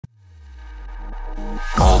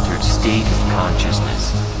Altered state of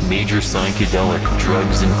consciousness. Major psychedelic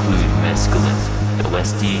drugs include mescaline,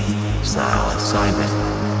 LSD, psilocybin,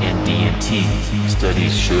 and DMT.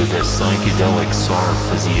 Studies show that psychedelics are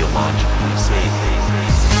physiologically safe.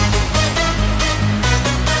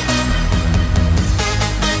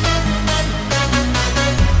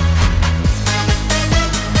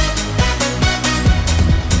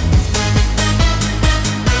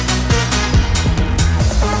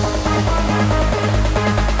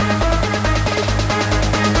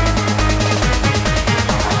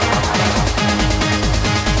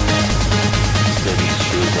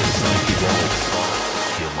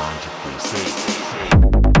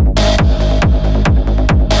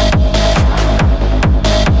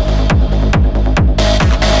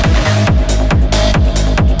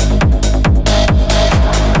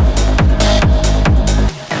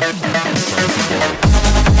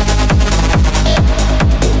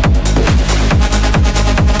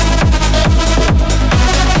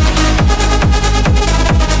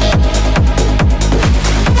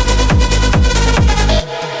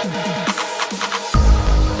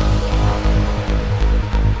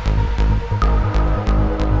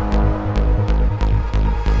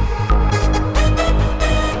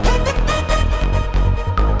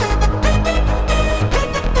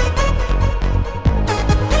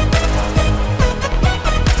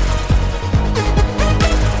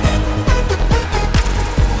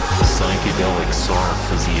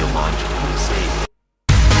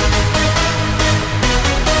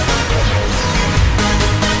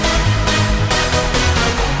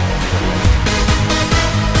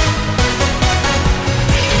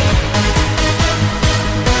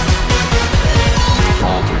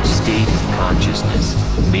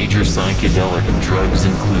 Major psychedelic drugs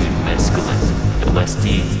include mescaline,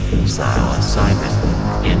 LSD, psilocybin,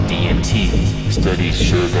 and DMT. Studies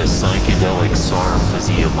show that psychedelics are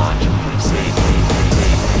physiologically safe.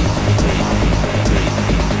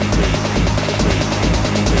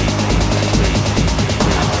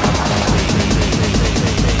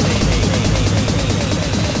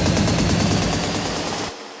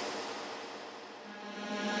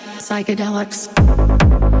 Psychedelics.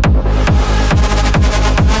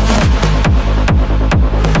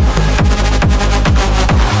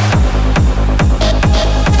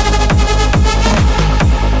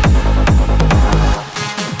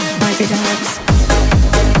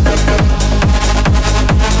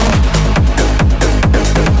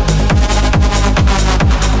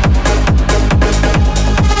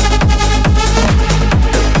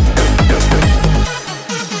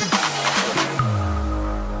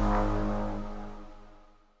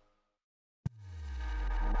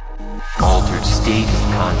 Altered state of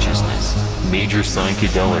consciousness. Major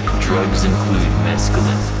psychedelic drugs include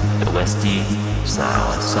mescaline, LSD,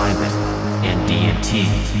 psilocybin, and DMT.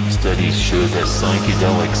 Studies show that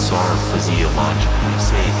psychedelics are physiologically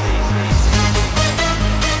safe.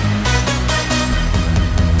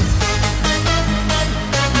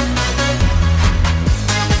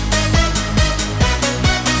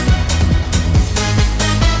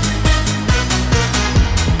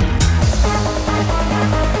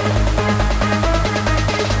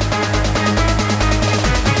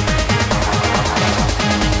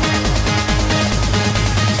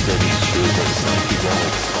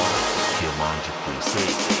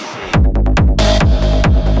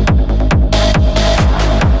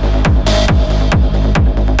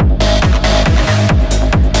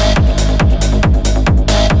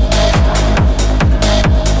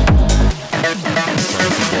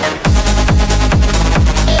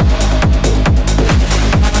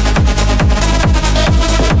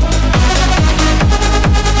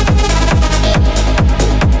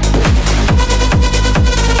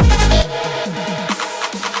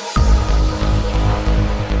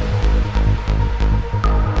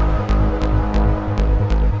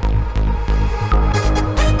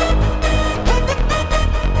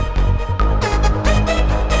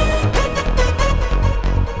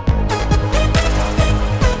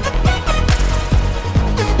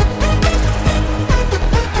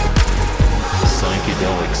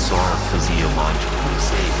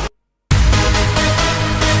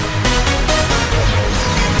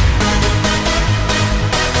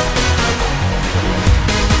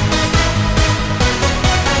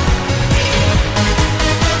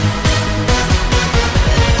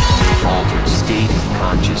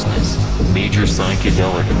 Major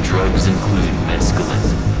psychedelic drugs include mescaline,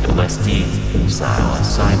 LSD,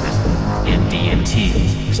 psilocybin, and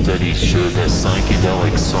DMT. Studies show that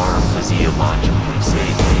psychedelics are physiologically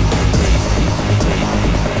safe.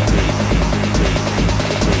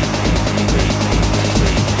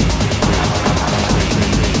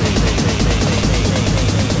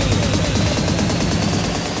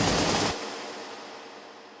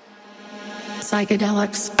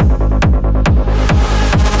 Psychedelics.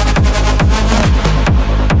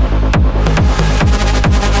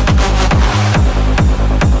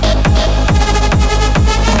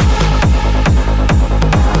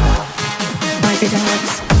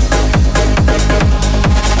 Psychedelics.